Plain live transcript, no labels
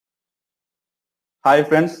Hi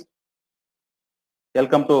friends,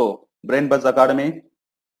 welcome to BrainBuzz Academy.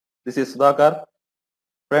 This is Sudhakar.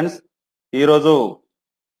 Friends, ఈ రోజు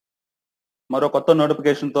మరో కొత్త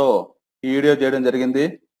నోటిఫికేషన్ తో ఈ వీడియో చేయడం జరిగింది.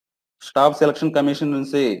 స్టాఫ్ సెలక్షన్ కమిషన్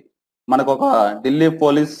నుంచి మనకు ఒక ఢిల్లీ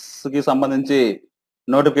పోలీస్ కి సంబంధించి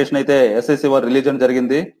నోటిఫికేషన్ అయితే SSC వారు రిలీజ్ చేయడం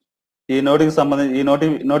జరిగింది. ఈ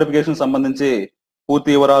నోటిఫికేషన్ సంబంధించి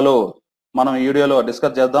పూర్తి వివరాలు మనం ఈ వీడియోలో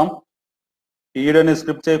డిస్కస్ చేద్దాం. ఈ వీడియోని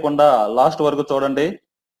స్క్రిప్ట్ చేయకుండా లాస్ట్ వరకు చూడండి.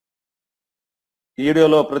 ఈ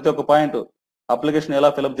వీడియోలో ప్రతి ఒక్క పాయింట్ అప్లికేషన్ ఎలా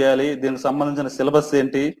ఫిలప్ చేయాలి, దీనికి సంబంధించిన సిలబస్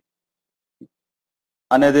ఏంటి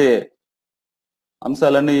అనేది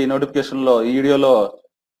అంశాలన్నీ ఈ నోటిఫికేషన్ లో ఈ వీడియోలో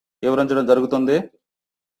వివరించడం జరుగుతుంది.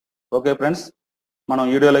 ఓకే ఫ్రెండ్స్, మనం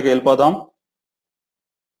వీడియోలోకి వెళ్ళిపోదాం.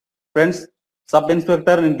 Friends, sub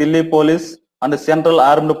inspector in Delhi police and central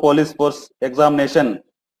armed police force examination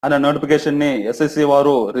అనే నోటిఫికేషన్ ని SSC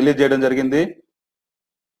వారు రిలీజ్ చేయడం జరిగింది.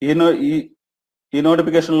 ఈ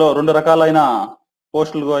నోటిఫికేషన్ లో రెండు రకాలైన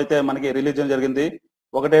పోస్టులు అయితే మనకి రిలీజ్ చేయడం జరిగింది.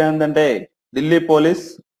 ఒకటి ఏంటంటే ఢిల్లీ పోలీస్,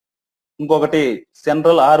 ఇంకొకటి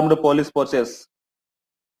సెంట్రల్ ఆర్మ్డ్ పోలీస్ ఫోర్సెస్.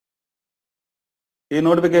 ఈ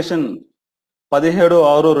నోటిఫికేషన్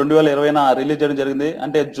 17/6/2020 రిలీజ్ చేయడం జరిగింది,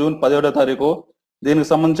 అంటే జూన్ 17వ తారీఖు. దీనికి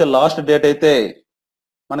సంబంధించిన లాస్ట్ డేట్ అయితే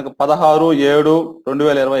మనకు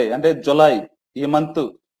 16/7/2020, అంటే జులై ఈ మంత్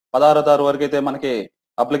 16వ తారీఖు వరకు అయితే మనకి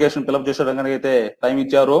అప్లికేషన్ ఫిలప్ చేసేయడానికి అయితే టైం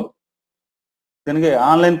ఇచ్చారు. దీనికి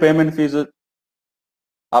ఆన్లైన్ పేమెంట్ ఫీజు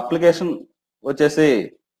అప్లికేషన్ వచ్చేసి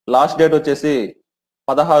లాస్ట్ డేట్ వచ్చేసి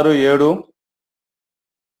 16/7.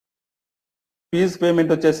 ఫీజు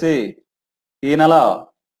పేమెంట్ వచ్చేసి ఈ నెల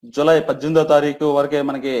జూలై 18వ తారీఖు వరకే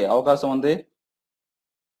మనకి అవకాశం ఉంది.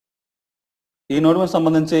 ఈ నోటిఫికేషన్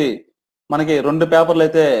సంబంధించి మనకి 2 పేపర్లు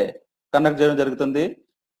అయితే కండక్ట్ చేయడం జరుగుతుంది.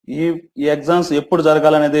 ఈ ఎగ్జామ్స్ ఎప్పుడు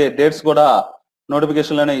జరగాలనేది డేట్స్ కూడా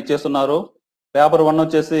నోటిఫికేషన్ లోనే ఇచ్చేస్తున్నారు. పేపర్ 1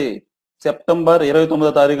 వచ్చేసి సెప్టెంబర్ 29వ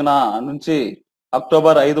తారీఖున నుంచి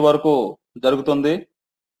అక్టోబర్ 5 వరకు జరుగుతుంది.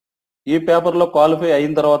 ఈ పేపర్ లో క్వాలిఫై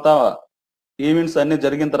అయిన తర్వాత, ఈవెంట్స్ అన్ని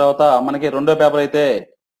జరిగిన తర్వాత మనకి రెండో పేపర్ అయితే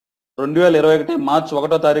 2021 మార్చి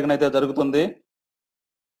 1వ తారీఖున అయితే జరుగుతుంది.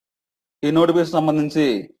 ఈ నోటిఫికేషన్ సంబంధించి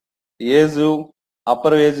ఏజ్,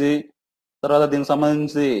 అప్పర్ ఏజ్, తర్వాత దీనికి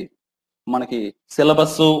సంబంధించి మనకి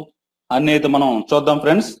సిలబస్ అన్ని అయితే మనం చూద్దాం.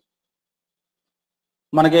 ఫ్రెండ్స్,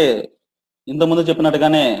 మనకి ఇంతకుముందు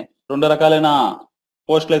చెప్పినట్టుగానే 2 రకాలైన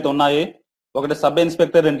పోస్టులు అయితే ఉన్నాయి. ఒకటి sub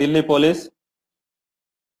inspector in Delhi police,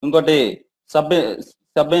 ఇంకోటి sub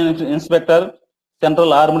inspector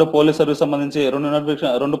central armed police service సంబంధించి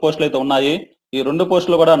 2 పోస్టులు అయితే ఉన్నాయి. ఈ 2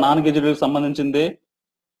 పోస్టులు కూడా నాన్ గెజిటెడ్ సంబంధించింది.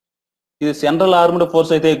 ఇది సెంట్రల్ ఆర్మ్డ్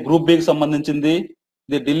ఫోర్స్ అయితే గ్రూప్ బి కి సంబంధించింది.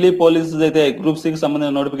 ఇది ఢిల్లీ పోలీస్ అయితే గ్రూప్ సి కి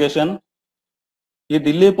సంబంధించిన నోటిఫికేషన్. ఈ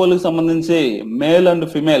ఢిల్లీ పోలీస్ సంబంధించి మేల్ అండ్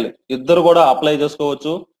ఫిమేల్ ఇద్దరు కూడా అప్లై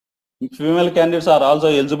చేసుకోవచ్చు. Female candidates are also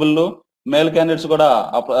eligible, male candidates కూడా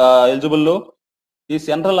ఎలిజిబుల్. ఈ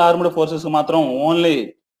సెంట్రల్ ఆర్మ్డ్ ఫోర్సెస్ మాత్రం ఓన్లీ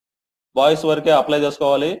బాయ్స్ వరకే అప్లై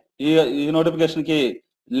చేసుకోవాలి. ఈ నోటిఫికేషన్ కి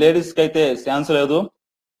లేడీస్ కి అయితే ఛాన్స్ లేదు.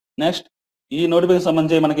 నెక్స్ట్, ఈ నోటిఫికేషన్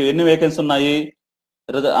సంబంధించి మనకి ఎన్ని వేకెన్సీ ఉన్నాయి,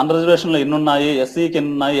 అన్ రిజర్వేషన్ లో ఎన్ని ఉన్నాయి, SCకి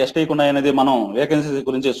ఎన్ని ఉన్నాయి, STకి ఉన్నాయి అనేది మనం వేకెన్సీ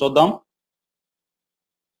గురించి చూద్దాం.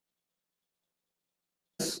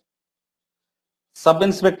 Sub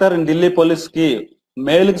inspector in Delhi police కి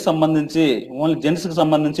మేల్ కి సంబంధించి, ఓన్లీ జెంట్స్ కి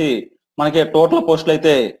సంబంధించి మనకి టోటల్ పోస్టులు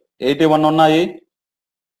అయితే 81 ఉన్నాయి.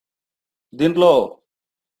 దీంట్లో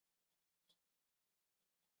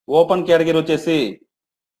ఓపెన్ కేటగిరీ వచ్చేసి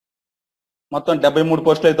మొత్తం 73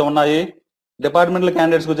 పోస్టులు అయితే ఉన్నాయి. డిపార్ట్మెంటల్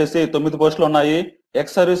క్యాండిడేట్స్ వచ్చేసి 9 పోస్టులు ఉన్నాయి.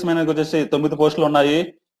 ఎక్స్ సర్వీస్ మెన్ వచ్చేసి 9 పోస్టులు ఉన్నాయి.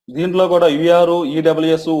 దీంట్లో కూడా UR,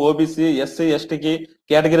 EWS, OBC, SC, STకి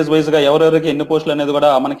categories wise గా ఎవరెవరికి ఎన్ని పోస్టులు అనేది కూడా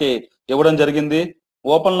మనకి ఇవ్వడం జరిగింది.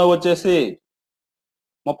 ఓపెన్ లో వచ్చేసి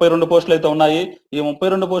 32 పోస్టులు అయితే ఉన్నాయి. ఈ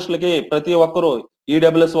 32 పోస్టులకి ప్రతి ఒక్కరు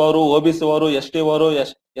EWS వారు, OBC వారు, ST వారు,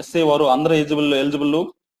 SC వారు అందరూ ఎలిజిబుల్.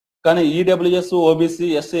 కానీ EWS, OBC,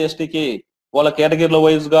 SC, STకి వాళ్ళ కేటగిరీల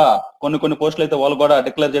వైజ్ గా కొన్ని పోస్టులు అయితే వాళ్ళు కూడా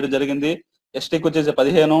డిక్లేర్ చేయడం జరిగింది. STకి వచ్చేసి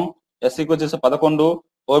 15, SCకి వచ్చేసి 11,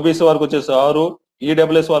 OBC వారికి వచ్చేసి 6,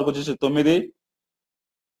 EWS వారికి వచ్చేసి 9.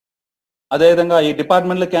 అదేవిధంగా ఈ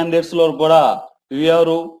డిపార్ట్మెంటల్ క్యాండిడేట్స్ లో కూడా UR,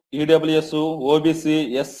 EWS, OBC,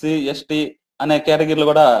 SC, ST అనే కేటగిరీలు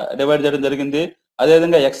కూడా డివైడ్ చేయడం జరిగింది.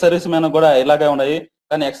 అదేవిధంగా ఎక్స్ సర్వీస్ మెన్ కూడా ఇలాగే ఉన్నాయి.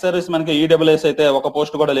 కానీ ఎక్స్ సర్వీస్ మెన్ కి EWS అయితే ఒక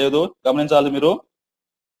పోస్ట్ కూడా లేదు, గమనించాలి మీరు.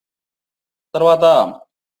 తర్వాత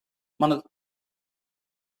మన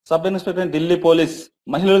సబ్ ఇన్స్పెక్టర్ ఢిల్లీ పోలీస్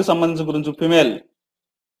మహిళలకు సంబంధించిన గురించి,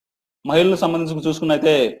 మహిళలకు సంబంధించి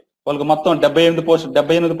చూసుకున్నైతే వాళ్ళకి మొత్తం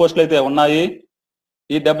 78 పోస్టులు అయితే ఉన్నాయి.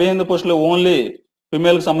 ఈ 78 పోస్టులు ఓన్లీ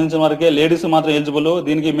ఫిమేల్ కి సంబంధించిన వారికి, లేడీస్ మాత్రం ఎలిజిబుల్.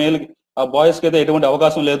 దీనికి మేల్ బాయ్స్ కి అయితే ఎటువంటి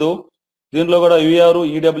అవకాశం లేదు. దీంట్లో కూడా UR,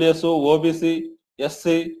 EWS, OBC, SC,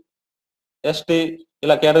 ST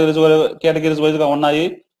ఇలా కేటగిరీస్ వైజ్ గా ఉన్నాయి.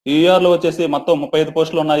 యూఆర్ లో వచ్చేసి మొత్తం 35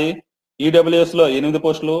 పోస్టులు ఉన్నాయి. ఈడబ్ల్యూఎస్ లో 8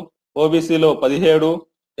 పోస్టులు, ఓబీసీలో 17,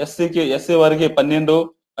 ఎస్సీ వారికి 12,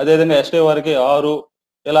 అదేవిధంగా ఎస్టీ వారికి 6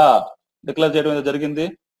 ఇలా డిక్లేర్ చేయడం జరిగింది.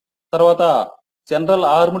 తర్వాత సెంట్రల్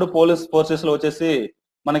ఆర్మ్డ్ పోలీస్ ఫోర్సెస్ లో వచ్చేసి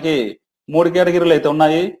మనకి 3 కేటగిరీలు అయితే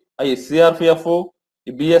ఉన్నాయి. అవి సిఆర్పిఎఫ్,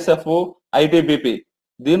 బిఎస్ఎఫ్, ఐటీబీపీ.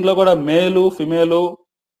 దీంట్లో కూడా మేలు ఫిమేలు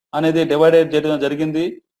అనేది డివైడెడ్ చేయడం జరిగింది.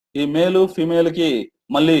 ఈ మేలు ఫిమేల్ కి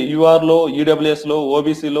మళ్ళీ యూఆర్ లో, ఈడబ్ల్యూఎస్ లో,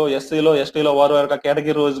 ఓబీసీలో, ఎస్సీలో, ఎస్టీలో వారి వారి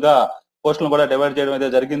కేటగిరీ రోజుగా పోస్టులను కూడా డివైడ్ చేయడం అయితే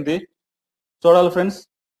జరిగింది. చూడాలి ఫ్రెండ్స్,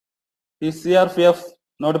 ఈ సిఆర్పిఎఫ్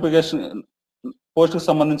నోటిఫికేషన్ పోస్ట్ కి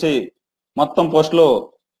సంబంధించి మొత్తం పోస్టులు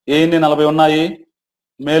 40 ఉన్నాయి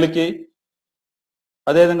మేల్కి.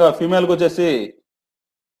 అదేవిధంగా ఫిమేల్ కి వచ్చేసి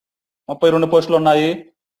 32 పోస్టులు ఉన్నాయి.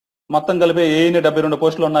 మొత్తం కలిపి 72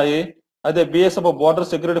 పోస్టులు ఉన్నాయి. అదే బిఎస్ఎఫ్ బోర్డర్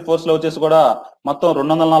సెక్యూరిటీ ఫోర్స్ లో వచ్చేసి కూడా మొత్తం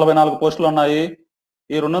 244 పోస్టులు ఉన్నాయి.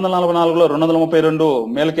 ఈ 244లో 232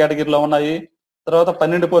 మేల్ కేటగిరీలో ఉన్నాయి. తర్వాత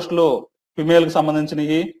 12 పోస్టులు ఫిమేల్ కి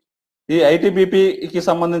సంబంధించినవి. ఈ ఐటీబీపీకి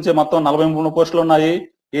సంబంధించి మొత్తం 43 పోస్టులు ఉన్నాయి.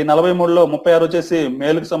 ఈ 43లో 36 వచ్చేసి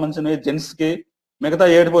మేల్ కి సంబంధించినవి జెంట్స్ కి. మిగతా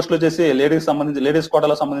 7 పోస్టులు వచ్చేసి లేడీస్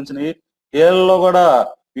కోటాలకు సంబంధించినవి. ఏళ్లలో కూడా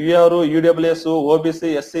you're, UWS, OBC,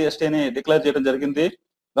 SC, ST అని డిక్లేర్ చేయడం జరిగింది.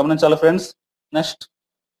 గమనించాలి ఫ్రెండ్స్. నెక్స్ట్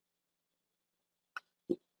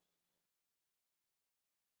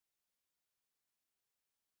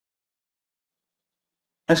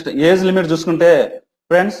ఏజ్ లిమిట్ చూసుకుంటే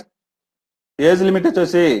ఫ్రెండ్స్, ఏజ్ లిమిట్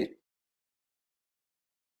వచ్చేసి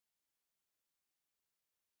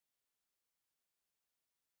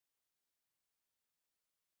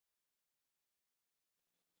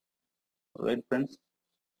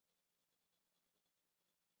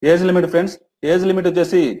ఏజ్ లిమిట్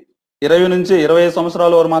వచ్చేసి 20 నుంచి 25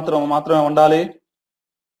 సంవత్సరాల వరకు మాత్రమే ఉండాలి.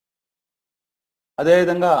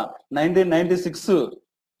 అదేవిధంగా 1996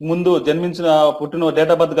 ముందు పుట్టిన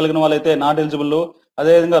డేట్ ఆఫ్ బర్త్ కలిగిన వాళ్ళైతే నాట్ ఎలిజిబుల్.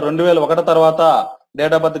 అదేవిధంగా 2001 తర్వాత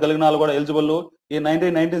డేట్ ఆఫ్ బర్త్ కలిగిన వాళ్ళు కూడా ఎలిజిబుల్. ఈ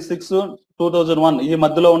 1996, 2001 ఈ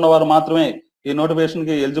మధ్యలో ఉన్నవారు మాత్రమే ఈ నోటిఫికేషన్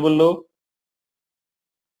కి ఎలిజిబుల్.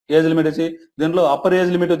 ఏజ్ లిమిట్ వచ్చి దీంట్లో అప్పర్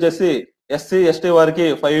ఏజ్ లిమిట్ వచ్చేసి ఎస్సీ, ఎస్టీ వారికి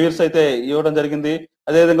 5 years అయితే ఇవ్వడం జరిగింది.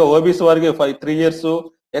 అదేవిధంగా ఓబీసీ వారికి 3 years,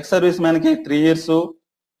 ఎక్స్ సర్వీస్ మ్యాన్ కి 3 years.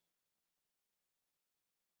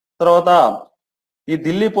 తర్వాత ఈ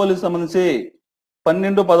ఢిల్లీ పోలీస్ సంబంధించి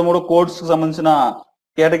 12, 13 కోడ్స్ కి సంబంధించిన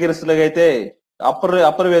కేటగిరీస్ అయితే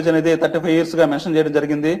అప్పర్ వేజ్ అనేది 35 years గా మెన్షన్ చేయడం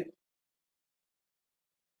జరిగింది.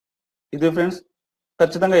 ఇది ఫ్రెండ్స్,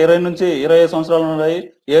 ఖచ్చితంగా 20 నుంచి 25 సంవత్సరాలు ఉన్నాయి.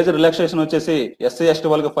 ఏజ్ రిలాక్సేషన్ వచ్చేసి ఎస్సీ, ఎస్టీ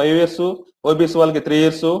వాళ్ళకి 5 years, ఓబీసీ వాళ్ళకి 3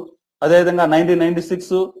 years. అదేవిధంగా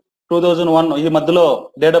 1996, 2001 ఈ మధ్యలో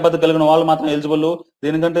డేట్ ఆఫ్ బర్త్ కలిగిన వాళ్ళు మాత్రం ఎలిజిబుల్.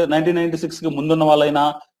 దీనికంటే 1996 కి ముందున్న వాళ్ళైనా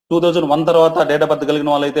 2001 తర్వాత డేట్ ఆఫ్ బర్త్ కలిగిన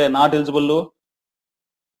వాళ్ళైతే నాట్ ఎలిజిబుల్.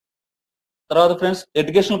 తర్వాత ఫ్రెండ్స్,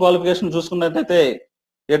 ఎడ్యుకేషన్ క్వాలిఫికేషన్ చూసుకున్నట్లయితే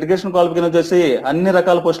ఎడ్యుకేషన్ క్వాలిఫికేషన్ వచ్చేసి అన్ని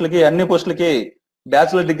రకాల పోస్టులకి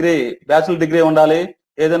బ్యాచిలర్ డిగ్రీ ఉండాలి.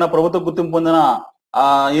 ఏదైనా ప్రభుత్వ గుర్తింపు పొందిన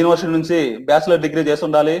యూనివర్సిటీ నుంచి బ్యాచిలర్ డిగ్రీ చేసి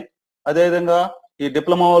ఉండాలి. అదేవిధంగా ఈ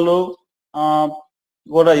డిప్లొమా వాళ్ళు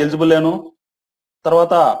కూడా ఎలిజిబుల్.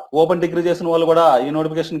 తర్వాత ఓపెన్ డిగ్రీ చేసిన వాళ్ళు కూడా ఈ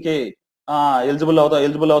నోటిఫికేషన్ కి ఎలిజిబుల్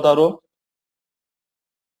అవుతారు.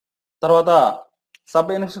 తర్వాత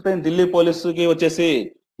సబ్ ఇన్స్పెక్టర్ ఢిల్లీ పోలీస్ కి వచ్చేసి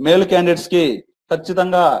మేల్ క్యాండిడేట్స్ కి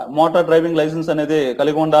ఖచ్చితంగా మోటార్ డ్రైవింగ్ లైసెన్స్ అనేది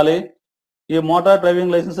కలిగి ఉండాలి. ఈ మోటార్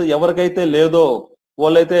డ్రైవింగ్ లైసెన్స్ ఎవరికైతే లేదో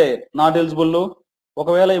వాళ్ళైతే నాట్ ఎలిజిబుల్.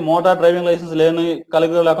 ఒకవేళ ఈ మోటార్ డ్రైవింగ్ లైసెన్స్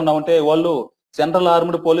కలిగి లేకుండా ఉంటే వాళ్ళు సెంట్రల్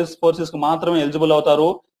ఆర్మ్డ్ పోలీస్ ఫోర్సెస్ కి మాత్రమే ఎలిజిబుల్ అవుతారు.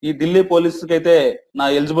 ఈ ఢిల్లీ పోలీస్ కి అయితే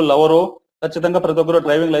ఎలిజిబుల్ అవ్వరు. ఖచ్చితంగా ప్రతి ఒక్కరు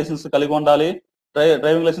డ్రైవింగ్ లైసెన్స్ కలిగి ఉండాలి,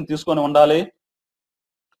 డ్రైవింగ్ లైసెన్స్ తీసుకొని ఉండాలి.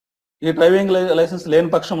 ఈ డ్రైవింగ్ లైసెన్స్ లేని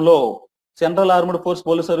పక్షంలో central armed force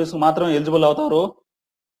police service మాత్రమే ఎలిజిబుల్ అవుతారు.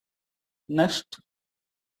 నెక్స్ట్,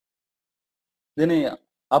 దీని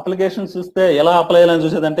అప్లికేషన్ చూస్తే ఎలా అప్లై చేయాలని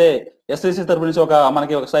చూసేదంటే ఎస్ఎస్సి తరపు నుంచి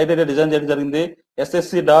మనకి ఒక సైట్ అయితే డిజైన్ చేయడం జరిగింది.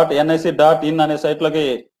 ssc.nic.in అనే సైట్ లోకి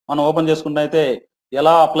మనం ఓపెన్ చేసుకుంటే అయితే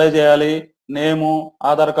ఎలా అప్లై చేయాలి, నేము,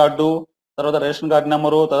 ఆధార్ కార్డు, తర్వాత రేషన్ కార్డు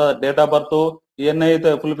నెంబరు, తర్వాత డేట్ ఆఫ్ బర్త్ ఇవన్నీ అయితే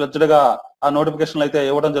ఫుల్ ఫ్లెడ్జ్డ్ గా ఆ నోటిఫికేషన్ అయితే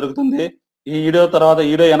ఇవ్వడం జరుగుతుంది. ఈ వీడియో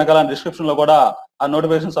వెనకాల డిస్క్రిప్షన్ లో కూడా ఆ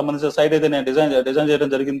నోటిఫికేషన్ సంబంధించిన సైట్ అయితే నేను డిజైన్ చేయడం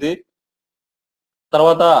జరిగింది.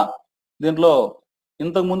 తర్వాత దీంట్లో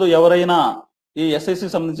ఇంతకు ముందు ఎవరైనా ఈ ఎస్ఎస్సి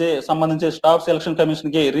సంబంధించి స్టాఫ్ సెలక్షన్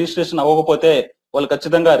కమిషన్ కి రిజిస్ట్రేషన్ అవ్వకపోతే వాళ్ళు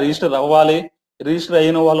ఖచ్చితంగా రిజిస్టర్ అవ్వాలి. రిజిస్టర్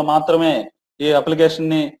అయిన వాళ్ళు మాత్రమే ఈ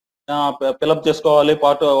అప్లికేషన్ ని ఫిల్అప్ చేసుకోవాలి.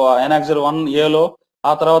 పార్ట్ ఎనాక్సర్ 1A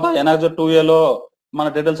ఆ తర్వాత ఎనాక్సర్ 2A మన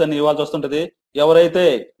డీటెయిల్స్ అన్ని ఇవ్వాల్సి వస్తుంటది. ఎవరైతే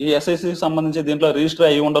ఈ ఎస్ఎస్సి సంబంధించి దీంట్లో రిజిస్టర్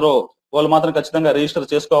అయ్యి ఉండరో వాళ్ళు మాత్రం ఖచ్చితంగా రిజిస్టర్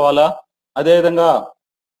చేసుకోవాలా. అదేవిధంగా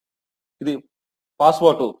ఇది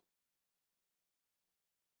పాస్పోర్ట్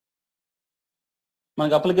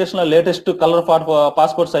మనకి అప్లికేషన్ లో లేటెస్ట్ కలర్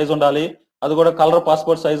పాస్పోర్ట్ సైజ్ ఉండాలి. అది కూడా కలర్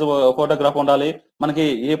పాస్పోర్ట్ సైజ్ ఫోటోగ్రాఫ్ ఉండాలి. మనకి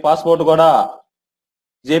ఈ పాస్పోర్ట్ కూడా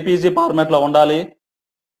జేపీజీ ఫార్మాట్ లో ఉండాలి.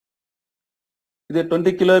 ఇది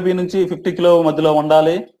 20 కిలోబీ నుంచి 50 కిలో మధ్యలో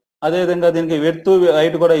ఉండాలి. అదేవిధంగా దీనికి వెడ్త్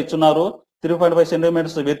హైట్ కూడా ఇచ్చున్నారు. 3.5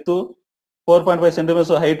 సెంటీమీటర్స్ వెడ్త్, 4.5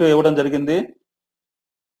 సెంటీమీటర్స్ హైట్ ఇవ్వడం జరిగింది.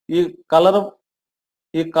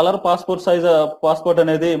 ఈ కలర్ పాస్పోర్ట్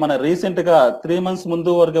అనేది మన రీసెంట్ గా 3 months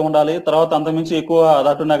ముందు వరకే ఉండాలి. తర్వాత అంతకుమించి ఎక్కువ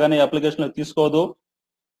దాటున్నా కానీ అప్లికేషన్ తీసుకోదు.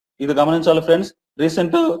 ఇది గమనించాలి ఫ్రెండ్స్.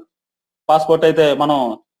 రీసెంట్ పాస్పోర్ట్ అయితే మనం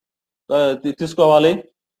తీసుకోవాలి.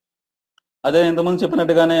 అదే ఇంతకుముందు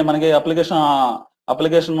చెప్పినట్టుగానే మనకి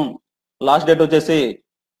అప్లికేషన్ లాస్ట్ డేట్ వచ్చేసి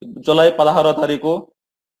జూలై 16వ తారీఖు.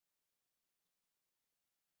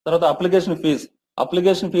 తర్వాత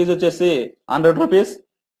అప్లికేషన్ ఫీజు వచ్చేసి 100 rupees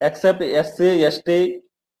except SC, ST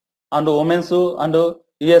and women's and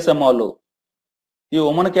ESM వాళ్ళు. ఈ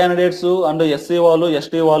ఉమెన్ క్యాండిడేట్స్ అండ్ ఎస్సీ వాళ్ళు,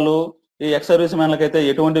 ఎస్టీ వాళ్ళు, ఈ ఎక్స్ సర్వీస్ మ్యాన్లకు అయితే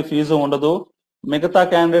ఎటువంటి ఫీజు ఉండదు. మిగతా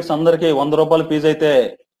క్యాండిడేట్స్ అందరికీ 100 రూపాయల ఫీజు అయితే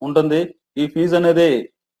ఉంటుంది. ఈ ఫీజు అనేది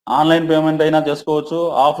ఆన్లైన్ పేమెంట్ అయినా చేసుకోవచ్చు,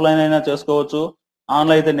 ఆఫ్లైన్ అయినా చేసుకోవచ్చు.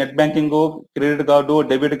 ఆన్లైన్ అయితే net banking, credit card,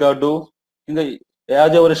 debit card, ఇంకా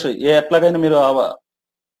యాజ్ ఎవరిష్ ఎట్లాగైనా మీరు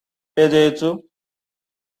పే చేయొచ్చు.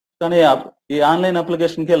 కానీ ఈ ఆన్లైన్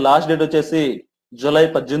అప్లికేషన్ కి లాస్ట్ డేట్ వచ్చేసి జూలై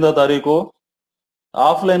 18వ తారీఖు.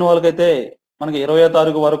 ఆఫ్లైన్ వాళ్ళకైతే మనకి 20వ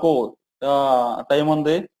తారీఖు వరకు టైం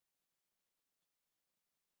ఉంది.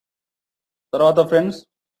 తర్వాత ఫ్రెండ్స్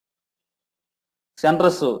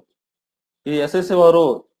సెంటర్స్, ఈ ఎస్ఎస్సి వారు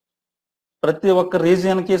ప్రతి ఒక్క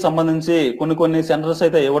రీజియన్ కి సంబంధించి కొన్ని సెంటర్స్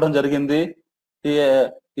అయితే ఇవ్వడం జరిగింది.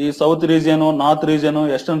 ఈ south region, north region,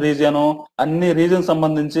 western region, అన్ని రీజియన్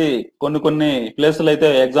సంబంధించి కొన్ని ప్లేసులు అయితే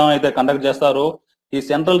ఎగ్జామ్ అయితే కండక్ట్ చేస్తారు. ఈ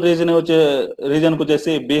సెంట్రల్ రీజియన్ కు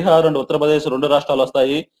వచ్చేసి బీహార్ అండ్ ఉత్తరప్రదేశ్ 2 రాష్ట్రాలు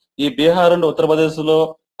వస్తాయి. ఈ బీహార్ అండ్ ఉత్తరప్రదేశ్ లో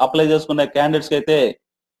అప్లై చేసుకునే క్యాండిడేట్స్ కి అయితే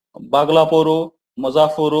బాగ్లాపూర్,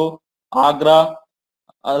 ముజాఫర్, ఆగ్రా,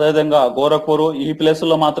 అదేవిధంగా గోరఖ్పూర్, ఈ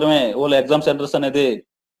ప్లేసుల్లో మాత్రమే వాళ్ళు ఎగ్జామ్ సెంటర్స్ అనేది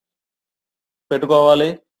పెట్టుకోవాలి.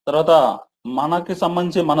 తర్వాత మనకి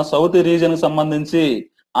సంబంధించి మన సౌత్ రీజియన్ కి సంబంధించి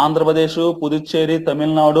ఆంధ్రప్రదేశ్, పుదుచ్చేరి,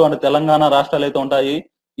 తమిళనాడు అండ్ తెలంగాణ రాష్ట్రాలు అయితే ఉంటాయి.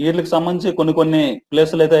 వీటికి సంబంధించి కొన్ని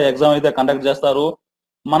ప్లేసులు అయితే ఎగ్జామ్ అయితే కండక్ట్ చేస్తారు.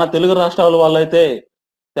 మన తెలుగు రాష్ట్రాల వాళ్ళైతే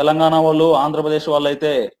తెలంగాణ వాళ్ళు, ఆంధ్రప్రదేశ్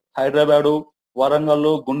వాళ్ళైతే హైదరాబాదు,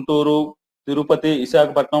 వరంగల్, గుంటూరు, తిరుపతి,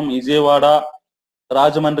 విశాఖపట్నం, విజయవాడ,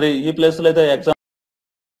 రాజమండ్రి, ఈ ప్లేసులు అయితే ఎగ్జామ్.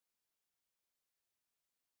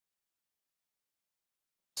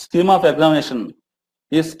 Scheme of examination.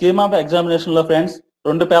 ఈ స్కీమ్ ఆఫ్ ఎగ్జామినేషన్ లో ఫ్రెండ్స్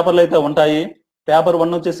 2 పేపర్లు అయితే ఉంటాయి. పేపర్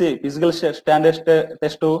 1 వచ్చేసి physical standard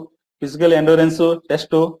test, physical endurance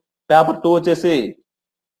test. Paper 2 వచ్చేసి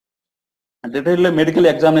డీటెయిల్డ్ మెడికల్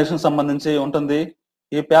ఎగ్జామినేషన్ సంబంధించి ఉంటుంది.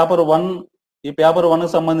 ఈ పేపర్ 1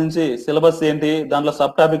 సంబంధించి సిలబస్ ఏంటి, దాంట్లో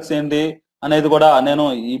సబ్ టాపిక్స్ ఏంటి అనేది కూడా నేను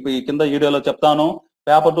ఈ కింద వీడియోలో చెప్తాను.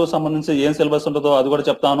 పేపర్ 2 సంబంధించి ఏం సిలబస్ ఉంటుందో అది కూడా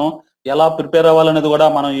చెప్తాను. ఎలా ప్రిపేర్ అవ్వాలనేది కూడా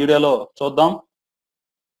మనం వీడియోలో చూద్దాం.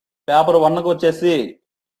 పేపర్ 1కు వచ్చేసి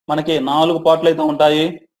మనకి 4 పార్ట్లు అయితే ఉంటాయి.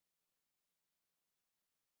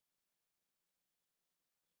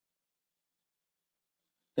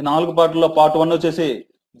 ఈ 4 పార్ట్లో పార్ట్ 1 వచ్చేసి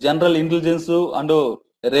జనరల్ ఇంటెలిజెన్స్ అండ్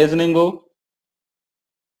రీజనింగ్.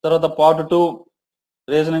 తర్వాత పార్ట్ 2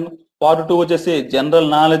 రీజనింగ్. పార్ట్ 2 వచ్చేసి general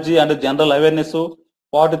knowledge and general awareness.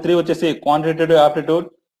 Part 3 వచ్చేసి క్వాంటిటేటివ్ ఆప్టిట్యూడ్.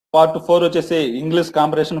 పార్ట్ 4 వచ్చేసి ఇంగ్లీష్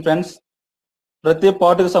కాంప్రహెన్షన్ ఫ్రెండ్స్. ప్రతి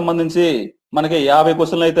పార్ట్ కి సంబంధించి మనకి 50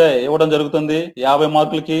 క్వశ్చన్లు అయితే ఇవ్వడం జరుగుతుంది 50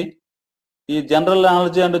 మార్కులకి. ఈ general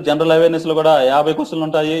knowledge and general awareness లో కూడా 50 క్వశ్చన్లు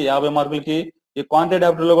ఉంటాయి 50 మార్కులకి. ఈ క్వాంటిటేటివ్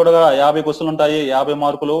ఆప్టిట్యూడ్ లో కూడా 50 క్వశ్చన్లు ఉంటాయి 50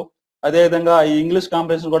 మార్కులు. అదే విధంగా ఈ ఇంగ్లీష్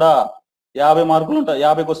కాంప్రహెన్షన్ కూడా 50 మార్కులు ఉంటాయి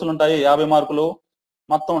 50 క్వశ్చన్లు ఉంటాయి 50 మార్కులు.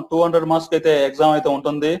 మొత్తం 200 మార్క్స్ అయితే ఎగ్జామ్ అయితే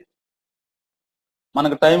ఉంటుంది.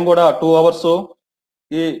 మనకు టైం కూడా 2 hours.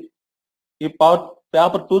 ఈ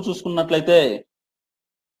పేపర్ 2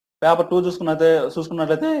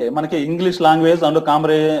 చూసుకున్నట్లయితే మనకి ఇంగ్లీష్ లాంగ్వేజ్ అండ్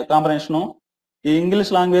కాంప్రహెన్షన్. ఈ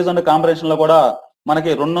ఇంగ్లీష్ లాంగ్వేజ్ అండ్ కాంప్రహెన్షన్ లో కూడా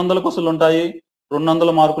మనకి 200 క్వశ్చన్లు ఉంటాయి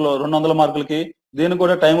 200 మార్కులకి. దీనికి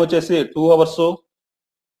కూడా టైం వచ్చేసి 2 hours.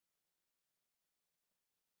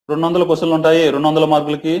 200 క్వశ్చన్లు ఉంటాయి 200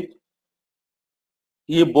 మార్కులకి.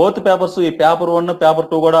 ఈ బోత్ పేపర్స్, ఈ పేపర్ 1 పేపర్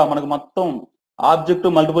 2 కూడా మనకు మొత్తం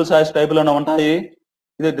ఆబ్జెక్టివ్ మల్టిపుల్ చాయిస్ టైప్ లోనే ఉంటాయి.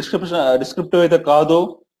 ఇది డిస్క్రిప్టివ్ అయితే కాదు,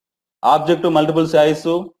 ఆబ్జెక్టివ్ మల్టిపుల్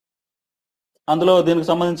చాయిస్. అందులో దీనికి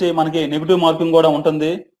సంబంధించి మనకి నెగిటివ్ మార్కింగ్ కూడా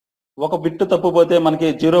ఉంటుంది. ఒక బిట్ తప్పిపోతే మనకి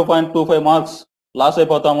 0.25 మార్క్స్ లాస్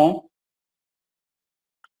అయిపోతాము.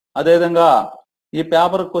 అదేవిధంగా ఈ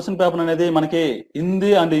క్వశ్చన్ పేపర్ అనేది మనకి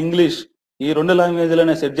హిందీ అండ్ ఇంగ్లీష్ ఈ 2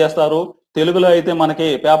 లాంగ్వేజ్లోనే సెట్ చేస్తారు. తెలుగులో అయితే మనకి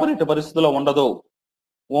పేపర్ ఎట్టి పరిస్థితుల్లో ఉండదు,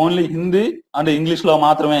 ఓన్లీ హిందీ అండ్ ఇంగ్లీష్ లో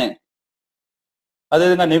మాత్రమే.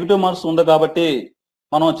 అదేవిధంగా నెగిటివ్ మార్క్స్ ఉంది కాబట్టి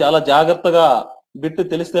మనం చాలా జాగ్రత్తగా బిట్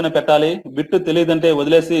తెలిస్తేనే పెట్టాలి. బిట్ తెలియదంటే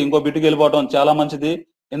వదిలేసి ఇంకో బిట్కి వెళ్ళిపోవడం చాలా మంచిది.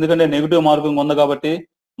 ఎందుకంటే నెగిటివ్ మార్కింగ్ ఉంది కాబట్టి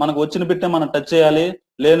మనకు వచ్చిన బిట్టే మనం టచ్ చేయాలి.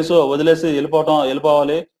 లేని సో వదిలేసి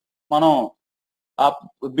వెళ్ళిపోవాలి. మనం ఆ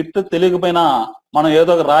బిట్ తెలియకపోయినా మనం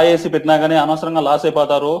ఏదో ఒక రాయేసి పెట్టినా కానీ అనవసరంగా లాస్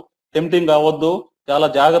అయిపోతారు. టెంప్టింగ్ అవ్వద్దు. చాలా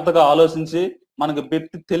జాగ్రత్తగా ఆలోచించి మనకి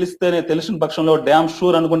బిట్ తెలిసిన పక్షంలో డ్యామ్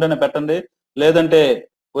షూర్ అనుకుంటేనే పెట్టండి. లేదంటే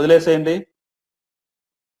వదిలేసేయండి.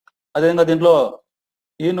 అదేవిధంగా దీంట్లో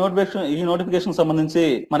ఈ నోటిఫికేషన్ సంబంధించి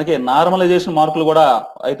మనకి నార్మలైజేషన్ మార్కులు కూడా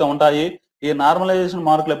అయితే ఉంటాయి. ఈ నార్మలైజేషన్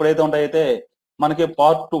మార్కులు ఎప్పుడైతే ఉంటాయితే మనకి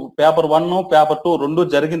పార్ట్ 2 పేపర్ 1 పేపర్ 2 రెండు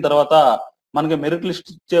జరిగిన తర్వాత మనకి మెరిట్ లిస్ట్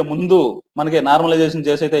ఇచ్చే ముందు మనకి నార్మలైజేషన్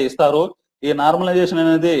చేసి అయితే ఇస్తారు. ఈ నార్మలైజేషన్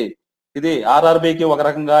అనేది ఇది ఆర్ఆర్బికి ఒక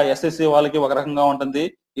రకంగా, ఎస్ఎస్సి వాళ్ళకి ఒక రకంగా ఉంటుంది.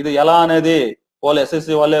 ఇది ఎలా అనేది వాళ్ళు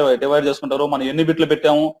ఎస్ఎస్సి వాళ్ళే డివైడ్ చేసుకుంటారు. మనం ఎన్ని బిట్లు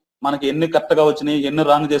పెట్టాము, మనకి ఎన్ని కరెక్ట్ గా వచ్చినాయి, ఎన్ని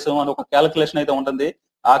రాంగ్ చేసాము అని ఒక క్యాలిక్యులేషన్ అయితే ఉంటుంది.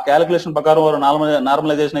 ఆ క్యాలిక్యులేషన్ ప్రకారం వారు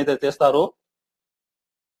నార్మలైజేషన్ అయితే చేస్తారు.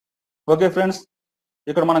 ఓకే ఫ్రెండ్స్,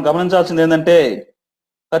 ఇక్కడ మనం గమనించాల్సింది ఏంటంటే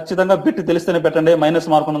ఖచ్చితంగా బిట్ తెలిస్తేనే పెట్టండి.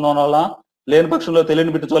 మైనస్ మార్క్ ఉండడం వల్ల లేని పక్షంలో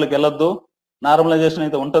తెలియని బిట్ జోలికి వెళ్ళొద్దు. నార్మలైజేషన్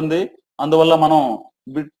అయితే ఉంటుంది. అందువల్ల మనం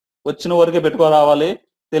బిట్ వచ్చిన వరకే పెట్టుకోరావాలి.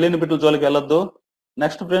 తెలియని బిట్ల జోలికి వెళ్ళొద్దు.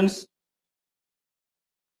 నెక్స్ట్ ఫ్రెండ్స్,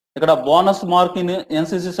 ఇక్కడ bonus mark in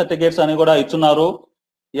NCC certificates అని కూడా ఇచ్చున్నారు.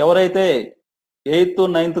 ఎవరైతే 8th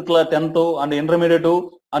 9th 10th and intermediate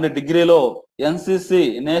and డిగ్రీలో ఎన్సిసి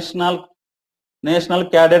నేషనల్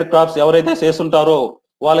క్యాడెట్ క్రాప్స్ ఎవరైతే చేస్తుంటారో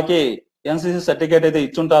వాళ్ళకి ఎన్సిసి సర్టిఫికేట్ అయితే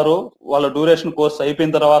ఇచ్చుంటారు. వాళ్ళ డ్యూరేషన్ కోర్స్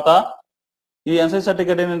అయిపోయిన తర్వాత ఈ ఎన్సిసి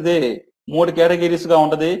సర్టిఫికేట్ అనేది 3 కేటగిరీస్ గా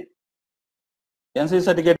ఉంటది. ఎన్సిసి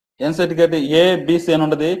సర్టిఫికేట్ ఏ బిసి అని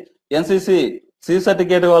ఉంటది. ఎన్సిసి సి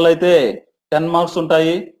సర్టిఫికేట్ వాళ్ళైతే 10 మార్క్స్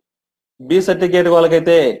ఉంటాయి. బి సర్టిఫికేట్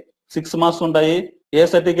వాళ్ళకైతే 6 మార్క్స్ ఉంటాయి. ఏ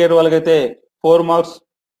సర్టిఫికేట్ వాళ్ళకైతే 4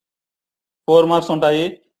 మార్క్స్ ఉంటాయి.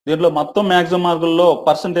 దీంట్లో మొత్తం మాక్సిమం మార్కుల్లో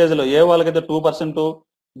పర్సంటేజ్లు ఏ వాళ్ళకైతే 2%,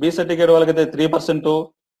 బి సర్టిఫికేట్ వాళ్ళకైతే 3%,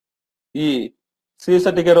 ఈ సి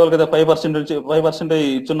సర్టిఫికేట్ వాళ్ళకైతే 5%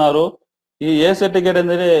 ఇచ్చున్నారు. ఈ ఏ సర్టిఫికేట్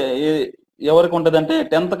అనేది ఎవరికి ఉంటది అంటే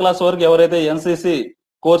 10th క్లాస్ వరకు ఎవరైతే ఎన్సిసి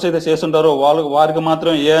కోర్స్ అయితే చేస్తుంటారో వారికి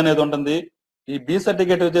మాత్రం ఏ అనేది ఉంటుంది. ఈ బి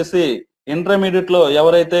సర్టిఫికేట్ వచ్చేసి ఇంటర్మీడియట్ లో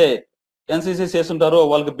ఎవరైతే ఎన్సిసి చేస్తుంటారో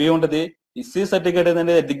వాళ్ళకి బి ఉంటది. ఈ సి సర్టిఫికేట్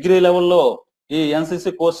అనేది డిగ్రీ లెవెల్లో ఈ ఎన్సిసి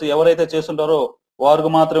కోర్స్ ఎవరైతే చేస్తుంటారో వారికి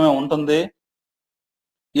మాత్రమే ఉంటుంది.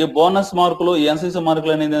 ఈ బోనస్ మార్కులు, ఈ ఎన్సిసి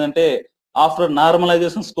మార్కులు అనేది ఏంటంటే ఆఫ్టర్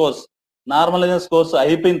నార్మలైజేషన్ కోర్స్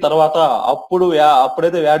అయిపోయిన తర్వాత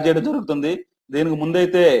అప్పుడైతే యాడ్ చేయడం జరుగుతుంది. దీనికి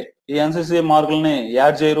ముందైతే ఈ ఎన్సిసి మార్కులని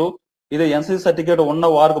యాడ్ చేయరు. ఇది ఎన్సిసి సర్టిఫికేట్ ఉన్న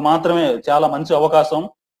వారికి మాత్రమే చాలా మంచి అవకాశం.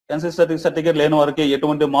 ఎన్సిసి సర్టిఫికేట్ లేని వారికి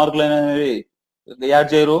ఎటువంటి మార్కులు అనేవి యాడ్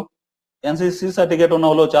చేయరు. ఎన్సిసి సర్టిఫికేట్ ఉన్న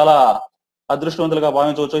వాళ్ళు చాలా అదృష్టవంతులుగా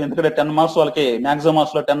భావించవచ్చు. ఎందుకంటే 10 మార్క్స్ వాళ్ళకి మాక్సిమం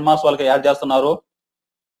మార్క్స్ లో 10 మార్క్స్ వాళ్ళకి యాడ్ చేస్తున్నారు.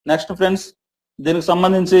 నెక్స్ట్ ఫ్రెండ్స్, దీనికి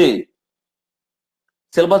సంబంధించి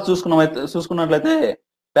సిలబస్ చూసుకున్నట్లయితే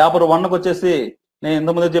పేపర్ 1కి వచ్చేసి నేను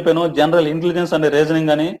ఇంతకుముందు చెప్పాను జనరల్ ఇంటెలిజెన్స్ అండ్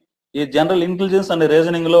రీజనింగ్ అని. ఈ జనరల్ ఇంటెలిజెన్స్ అండ్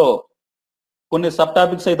రీజనింగ్ లో కొన్ని సబ్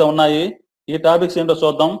టాపిక్స్ అయితే ఉన్నాయి. ఈ టాపిక్స్ ఏంటో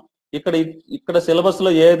చూద్దాం. ఇక్కడ సిలబస్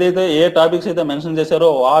లో ఏ టాపిక్స్ అయితే మెన్షన్ చేశారో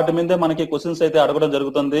వాటి మీదే మనకి క్వశ్చన్స్ అయితే అడగడం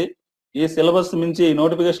జరుగుతుంది. ఈ సిలబస్ మించి,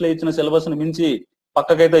 నోటిఫికేషన్ లో ఇచ్చిన సిలబస్ ని మించి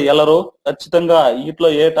పక్కకైతే వెళ్ళరు. ఖచ్చితంగా వీటిలో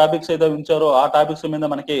ఏ టాపిక్స్ అయితే ఉంచారో ఆ టాపిక్స్ మీద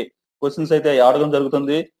మనకి క్వశ్చన్స్ అయితే అడగడం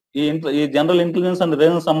జరుగుతుంది. ఈ జనరల్ ఇంటెలిజెన్స్ అండ్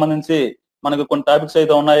రీజనింగ్ సంబంధించి మనకి కొన్ని టాపిక్స్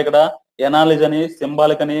అయితే ఉన్నాయి. ఇక్కడ ఎనాలజీ అని,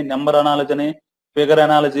 సింబాలిక్ అని, నెంబర్ అనాలజీ అని, ఫిగర్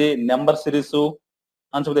అనాలజీ, నెంబర్ సిరీస్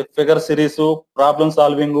అని చెప్పి figure series, problem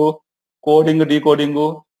solving, coding, decoding,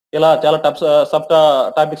 ఇలా చాలా సబ్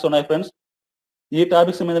టాపిక్స్ ఉన్నాయి ఫ్రెండ్స్. ఈ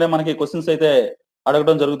టాపిక్స్ మీదనే మనకి క్వశ్చన్స్ అయితే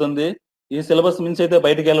అడగడం జరుగుతుంది. ఈ సిలబస్ మించి అయితే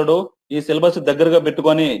బయటికి వెళ్ళడు. ఈ సిలబస్ దగ్గరగా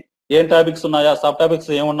పెట్టుకొని ఏం టాపిక్స్ ఉన్నాయా, సబ్ టాపిక్స్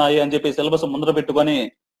ఏమున్నాయి అని చెప్పి సిలబస్ ముందర పెట్టుకొని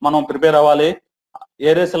మనం ప్రిపేర్ అవ్వాలి.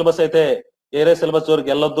 ఏరే సిలబస్ వరకు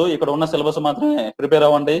వెళ్ళొద్దు. ఇక్కడ ఉన్న సిలబస్ మాత్రమే ప్రిపేర్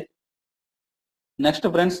అవ్వండి. Next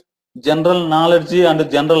friends, general knowledge and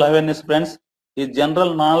general awareness friends. ఈ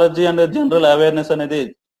general knowledge and general awareness అనేది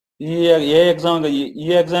ఈ ఎగ్జామ్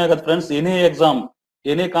కదా ఫ్రెండ్స్,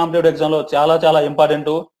 ఎనీ కాంపిటేటివ్ ఎగ్జామ్ లో చాలా చాలా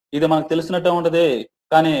ఇంపార్టెంట్. ఇది మనకు తెలిసినట్టే ఉంటది,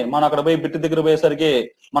 కానీ మనం అక్కడ పోయి బిట్ దగ్గర పోయేసరికి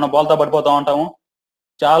మనం బోల్తా పడిపోతా ఉంటాము.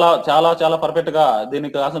 చాలా చాలా చాలా పర్ఫెక్ట్ గా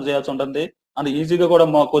దీనికి ఆన్సర్ చేయాల్సి ఉంటుంది. అండ్ ఈజీగా కూడా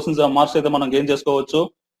క్వశ్చన్స్ మార్క్స్ అయితే మనం గెయిన్ చేసుకోవచ్చు.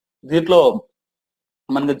 దీంట్లో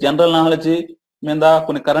మనకి జనరల్ నాలెడ్జీ మీద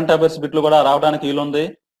కొన్ని కరెంట్ అఫైర్స్ బిట్లు కూడా రావడానికి వీలుంది.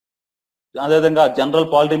 అదేవిధంగా జనరల్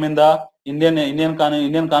పాలిటీ మీద,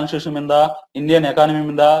 ఇండియన్ కాన్స్టిట్యూషన్ మీద, ఇండియన్ ఎకానమీ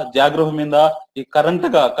మీద, జాగ్రఫీ మీద, ఈ కరెంట్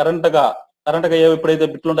గా ఎప్పుడైతే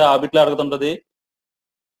బిట్లు ఉంటాయో ఆ బిట్లు అడుగుతుంటది.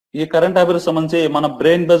 ఈ కరెంట్ అఫైర్స్ సంబంధించి మన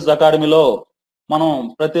బ్రెయిన్ బజ్ అకాడమీలో మనం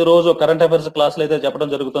ప్రతిరోజు కరెంట్ అఫైర్స్ క్లాసులు అయితే చెప్పడం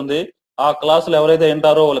జరుగుతుంది. ఆ క్లాసులు ఎవరైతే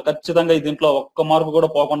వింటారో వాళ్ళు ఖచ్చితంగా దీంట్లో ఒక్క మార్కు కూడా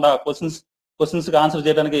పోకుండా క్వశ్చన్స్ క్వశ్చన్స్ కి ఆన్సర్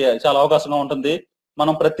చేయడానికి చాలా అవకాశంగా ఉంటుంది.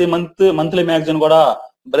 మనం ప్రతి మంత్లీ మ్యాగజైన్ కూడా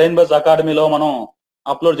BrainBuzz అకాడమీలో మనం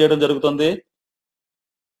అప్లోడ్ చేయడం జరుగుతుంది.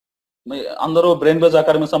 అందరూ BrainBuzz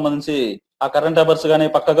అకాడమీకి సంబంధించి ఆ కరెంట్ అఫైర్స్ గానీ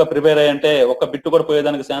పక్కగా ప్రిపేర్ అయ్యంటే ఒక్క బిట్టు కూడా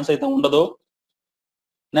పోయేదానికి ఛాన్స్ అయితే ఉండదు.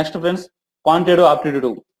 Next friends, quantitative aptitude.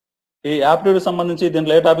 ఈ యాప్టిట్యూడ్ సంబంధించి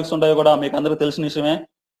దీంట్లో ఏ టాపిక్స్ ఉంటాయో కూడా మీకు అందరికీ తెలిసిన విషయమే.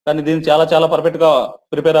 కానీ దీన్ని చాలా పర్ఫెక్ట్ గా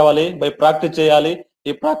ప్రిపేర్ అవ్వాలి, బై ప్రాక్టీస్ చేయాలి.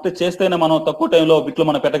 ఈ ప్రాక్టీస్ చేస్తేనే మనం తక్కువ టైంలో బిట్లు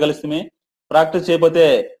మనం పెట్టగలిస్తామే. ప్రాక్టీస్ చేయకపోతే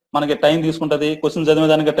మనకి టైం తీసుకుంటది, క్వశ్చన్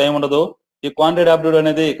చదివేదానికి టైం ఉండదు. ఈ క్వాంటిటేటివ్ ఆప్టిట్యూడ్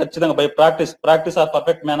అనేది ఖచ్చితంగా by practice or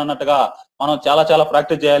perfect man అన్నట్టుగా మనం చాలా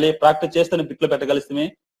ప్రాక్టీస్ చేయాలి. ప్రాక్టీస్ చేస్తేనే బిట్లు పెట్టగలిస్తామే.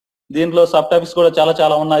 దీంట్లో సబ్ టాపిక్స్ కూడా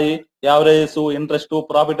చాలా ఉన్నాయి. Averages, interest,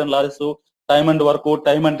 profit and losses, time and work,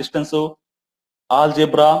 time and distance,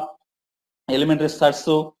 algebra, elementary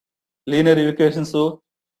stats, linear equations,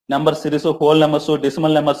 number series, whole numbers,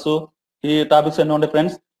 decimal numbers, ఈ టాపిక్స్ అన్ని ఉంటాయి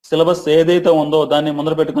ఫ్రెండ్స్. సిలబస్ ఏదైతే ఉందో దాన్ని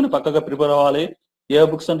ముందర పెట్టుకుని పక్కగా ప్రిపేర్ అవ్వాలి. ఏ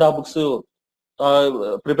బుక్స్ అంటే ఆ బుక్స్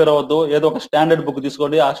ప్రిపేర్ అవ్వద్దు. ఏదో ఒక స్టాండర్డ్ బుక్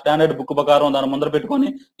తీసుకోండి. ఆ స్టాండర్డ్ బుక్ ప్రకారం దాన్ని ముందర పెట్టుకొని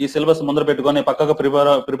ఈ సిలబస్ ముందర పెట్టుకొని పక్కగా ప్రిపేర్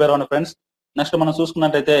అవ్వండి ఫ్రెండ్స్. నెక్స్ట్ మనం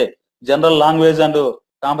చూసుకున్నట్టయితే general language and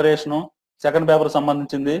comprehension second paper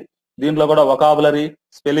సంబంధించింది. దీంట్లో కూడా vocabulary,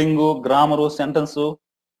 spelling, grammar, sentence,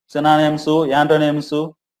 synonyms, antonyms,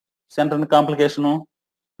 sentence complication,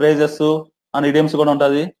 phrases and idioms కూడా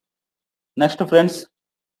ఉంటుంది. నెక్స్ట్ ఫ్రెండ్స్,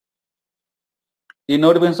 ఈ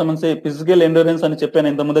నోటిఫికేషన్ సంబంధించి ఫిజికల్ ఎండ్యూరెన్స్ అని చెప్పాను,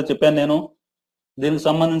 ఇంతకుముందే చెప్పాను నేను. దీనికి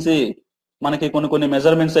సంబంధించి మనకి కొన్ని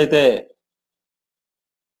మెజర్మెంట్స్ అయితే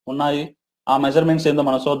ఉన్నాయి. ఆ మెజర్మెంట్స్ ఏందో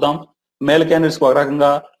మనం చూద్దాం. మేల్ క్యాండిడేట్స్ కి ఒక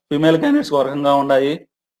రకంగా, ఫిమేల్ క్యాండిడేట్స్ కి ఒక రకంగా ఉన్నాయి.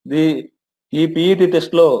 ఈ PET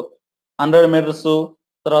టెస్ట్ లో 100 మీటర్స్,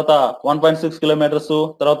 తర్వాత 1.6 కిలోమీటర్స్,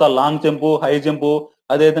 తర్వాత లాంగ్ జంప్, హై జంప్,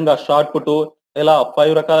 అదేవిధంగా షార్ట్ పుట్, ఇలా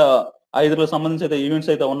 5 సంబంధించి అయితే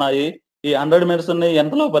ఈవెంట్స్ అయితే ఉన్నాయి. ఈ 100 మీటర్స్ ని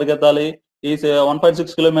ఎంతలో పరిగెత్తాలి, ఈ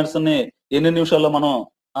 1.6 కిలోమీటర్స్ ని ఎన్ని నిమిషాల్లో మనం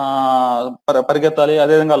పరిగెత్తాలి,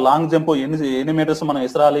 అదేవిధంగా లాంగ్ జంప్ ఎన్ని మీటర్స్ మనం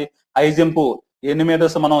విసరాలి, హై జంప్ ఎన్ని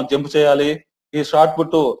మీటర్స్ మనం జంప్ చేయాలి, ఈ షార్ట్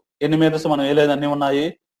పుట్ ఎన్ని మీటర్స్ మనం వేయలేదు, అన్ని ఉన్నాయి.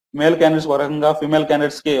 మేల్ క్యాండిడేట్స్ ఒక రకంగా, ఫిమేల్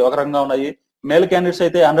క్యాండిడేట్స్ కి ఒక రకంగా ఉన్నాయి. మేల్ క్యాండిడేట్స్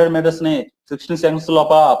అయితే 100 మీటర్స్ ని 16 సెకండ్స్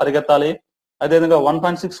లోపల పరిగెత్తాలి. అదేవిధంగా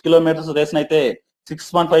 1.6 కిలోమీటర్స్ రేస్ అయితే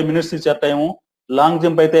 6.5 మినిట్స్ ఇచ్చారు టైము. లాంగ్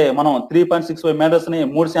జంప్ అయితే మనం 3.65 మీటర్స్ ని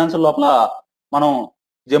 3 సెకండ్స్ లోపల మనం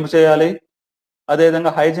జంప్ చేయాలి.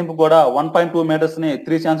 అదేవిధంగా హై జంప్ కూడా 1.2 మీటర్స్ ని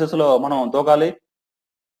 3 ఛాన్సెస్ లో మనం దూకాలి.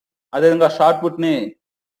 అదేవిధంగా షార్ట్ పుట్ ని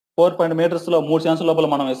 4 మీటర్స్ లో 3 ఛాన్సెస్ లోపల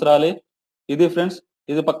మనం విసరాలి. ఇది ఫ్రెండ్స్,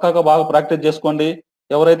 ఇది పక్కాగా బాగా ప్రాక్టీస్ చేసుకోండి.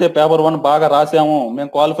 ఎవరైతే పేపర్ 1 బాగా రాసాము, మేము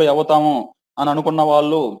క్వాలిఫై అవుతాము అని అనుకున్న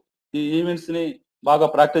వాళ్ళు ఈ ఈవెంట్స్ ని బాగా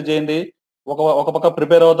ప్రాక్టీస్ చేయండి. ఒక పక్క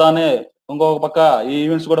ప్రిపేర్ అవుతానే ఇంకొక పక్క ఈ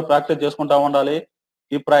ఈవెంట్స్ కూడా ప్రాక్టీస్ చేసుకుంటా ఉండాలి.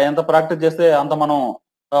 ఎంత ప్రాక్టీస్ చేస్తే అంత మనం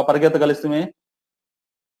పరిగెత్తగలిస్తామే.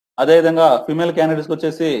 అదేవిధంగా ఫిమేల్ క్యాండిడేట్స్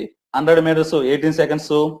వచ్చేసి 100 మీటర్స్ 18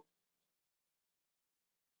 సెకండ్స్,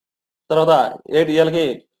 తర్వాత వీళ్ళకి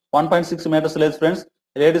 1.6 మీటర్స్ లేదు ఫ్రెండ్స్.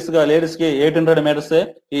 లేడీస్ కి 800 మీటర్స్.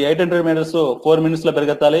 ఈ 800 మీటర్స్ 4 మినిట్స్ లో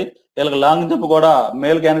పరిగెత్తాలి. వీళ్ళకి లాంగ్ జంప్ కూడా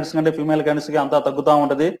మేల్ క్యాండిడేట్స్ కంటే ఫిమేల్ క్యాండిడేట్స్ కి అంతా తగ్గుతూ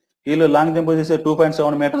ఉంటది. వీళ్ళు లాంగ్ జంప్ చేసే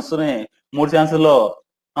 2.7 మీటర్స్ ని 3 ఛాన్సెస్ లో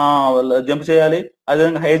జంప్ చేయాలి.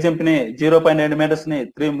 అదేవిధంగా హై జంప్ ని 0.8 మీటర్స్ ని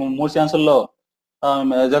 3 ఛాన్సుల్లో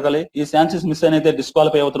జరగాలి. ఈ ఛాన్సెస్ మిస్ అయితే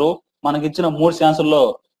డిస్క్వాలిఫై అవుతారు. మనకి ఇచ్చిన 3 ఛాన్సుల్లో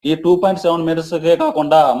ఈ 2.7 మీటర్స్ కే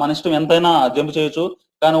కాకుండా మన ఇష్టం ఎంతైనా జంప్ చేయొచ్చు.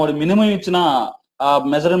 కానీ వాడు మినిమం ఇచ్చిన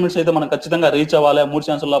మెజర్మెంట్స్ అయితే మనం ఖచ్చితంగా రీచ్ అవ్వాలి 3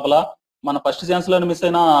 ఛాన్సుల లోపల. మన ఫస్ట్ ఛాన్స్ లో మిస్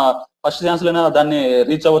అయినా ఫస్ట్ ఛాన్స్ లోనే దాన్ని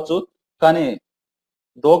రీచ్ అవ్వచ్చు. కానీ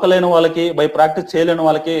దూకలేని వాళ్ళకి, బై ప్రాక్టీస్ చేయలేని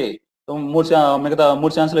వాళ్ళకి మిగతా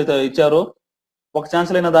 3 ఛాన్సులు అయితే ఇచ్చారు. ఒక ఛాన్స్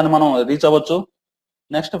అయినా దాన్ని మనం రీచ్ అవ్వచ్చు.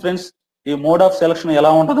 నెక్స్ట్ ఫ్రెండ్స్, ఈ మోడ్ ఆఫ్ సెలక్షన్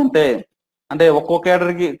ఎలా ఉంటదంటే, ఒక్కొక్క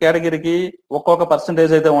కేటగిరీకి ఒక్కొక్క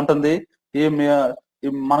పర్సంటేజ్ అయితే ఉంటుంది.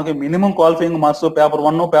 మనకి minimum qualifying marks paper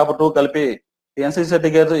 1, paper 2 కలిపి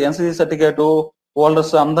ఎన్సీసీ సర్టిఫికేట్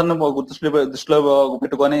హోల్డర్స్ అందరిని దృష్టిలో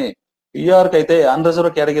పెట్టుకొని ఈఆర్ కి అయితే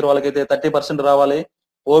అన్రిజర్వ్ కేటగిరీ వాళ్ళకైతే 30% రావాలి.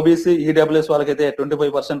 ఓబీసీ, ఈడబ్ల్యూఎస్ వాళ్ళకైతే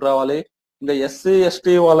 25% రావాలి. ఇంకా ఎస్సీ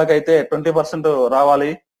ఎస్టీ వాళ్ళకైతే 20%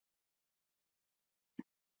 రావాలి.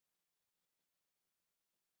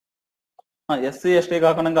 ఎస్సీ ఎస్టీ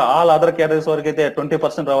కాకుండా ఆల్ అదర్ కేటగిరీస్ వరకు అయితే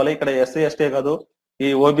 20% రావాలి. ఇక్కడ ఎస్సీ ఎస్టీ కాదు, ఈ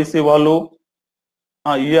ఓబీసీ వాళ్ళు,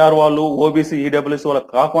 ఈఆర్ వాళ్ళు, ఓబీసీ, ఈడబ్ల్యూఎస్ వాళ్ళకి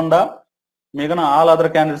కాకుండా మిగిలిన ఆల్ అదర్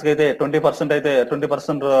క్యాండిడేట్స్ అయితే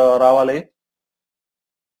 20% రావాలి.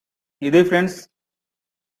 ఇది ఫ్రెండ్స్,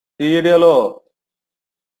 ఈ వీడియోలో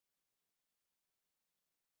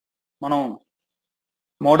మనం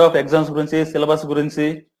మోడ్ ఆఫ్ ఎగ్జామ్స్ గురించి, సిలబస్ గురించి,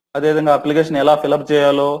 అదేవిధంగా అప్లికేషన్ ఎలా ఫిలప్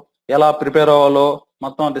చేయాలో, ఎలా ప్రిపేర్ అవ్వాలో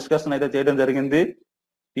మొత్తం డిస్కషన్ అయితే చేయడం జరిగింది.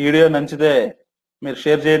 ఈ వీడియో నచ్చితే మీరు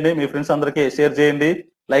షేర్ చేయండి, మీ ఫ్రెండ్స్ అందరికీ షేర్ చేయండి,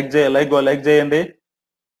 లైక్ చేయండి.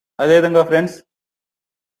 అదేవిధంగా ఫ్రెండ్స్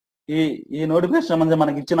ఈ ఈ నోటిఫికేషన్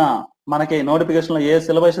సంబంధించి మనకి నోటిఫికేషన్ లో ఏ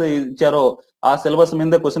సిలబస్ ఇచ్చారో ఆ సిలబస్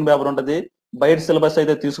మీదే క్వశ్చన్ పేపర్ ఉంటది. బయట సిలబస్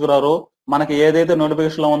అయితే తీసుకురారు. మనకి ఏదైతే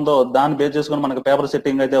నోటిఫికేషన్ లో ఉందో దాన్ని బేస్ చేసుకుని మనకి పేపర్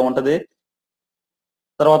సెట్టింగ్ అయితే ఉంటది.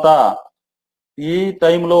 తర్వాత ఈ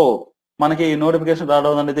టైంలో మనకి ఈ నోటిఫికేషన్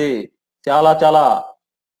రావడం అనేది చాలా చాలా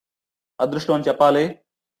అదృష్టం అని చెప్పాలి.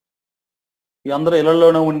 ఈ అందరూ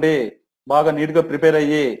ఇళ్లలోనే ఉండి బాగా నీట్ గా ప్రిపేర్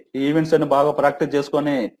అయ్యి ఈ ఈవెంట్స్ అన్ని బాగా ప్రాక్టీస్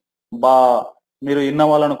చేసుకొని బా మీరు విన్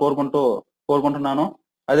అవ్వాలని కోరుకుంటున్నాను.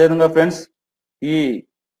 అదేవిధంగా ఫ్రెండ్స్ ఈ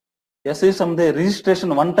ఎస్ఐ సంబంధి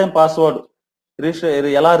రిజిస్ట్రేషన్ వన్ టైం పాస్వర్డ్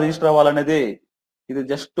ఎలా రిజిస్టర్ అవ్వాలనేది ఇది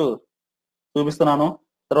జస్ట్ చూపిస్తున్నాను.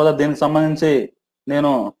 తర్వాత దీనికి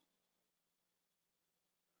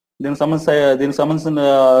సంబంధించిన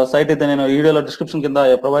సైట్ అయితే నేను వీడియోలో డిస్క్రిప్షన్ కింద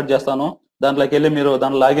ప్రొవైడ్ చేస్తాను. దాంట్లోకి వెళ్ళి మీరు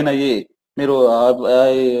దాంట్లో లాగిన్ అయ్యి మీరు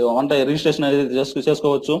అంటే రిజిస్ట్రేషన్ అనేది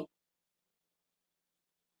చేసుకోవచ్చు.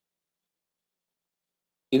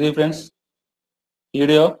 ఇది friends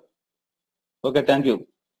video. Okay, thank you.